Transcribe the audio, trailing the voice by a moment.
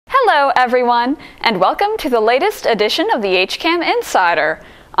Hello everyone, and welcome to the latest edition of the HCAM Insider.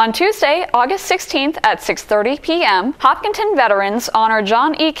 On Tuesday, August 16th at 6:30 p.m., Hopkinton veterans honor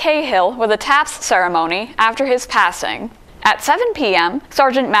John E. Cahill with a TAPS ceremony after his passing. At 7 p.m.,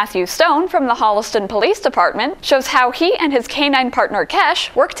 Sergeant Matthew Stone from the Holliston Police Department shows how he and his canine partner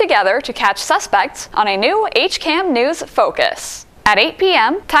Kesh work together to catch suspects on a new HCAM News Focus. At 8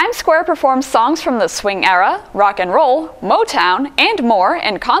 p.m., Times Square performs songs from the swing era, rock and roll, Motown, and more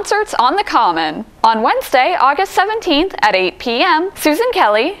in concerts on the Common. On Wednesday, August 17th at 8 p.m., Susan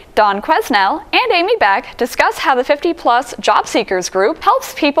Kelly, Don Quesnell, and Amy Beck discuss how the 50-plus Job Seekers group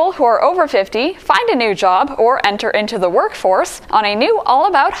helps people who are over 50 find a new job or enter into the workforce on a new All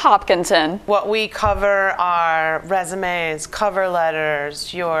About Hopkinton. What we cover are resumes, cover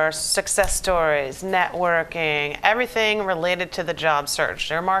letters, your success stories, networking, everything related to the job search,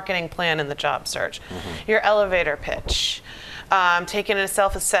 your marketing plan in the job search, your elevator pitch, taking a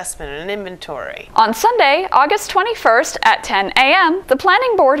self-assessment and an inventory. On Sunday, August 21st at 10 a.m., the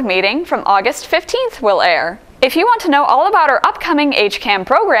Planning Board meeting from August 15th will air. If you want to know all about our upcoming HCAM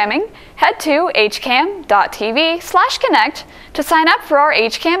programming, head to hcam.tv/connect to sign up for our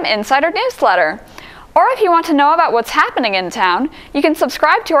HCAM Insider newsletter. Or if you want to know about what's happening in town, you can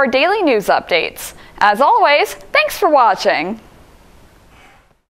subscribe to our daily news updates. As always, thanks for watching.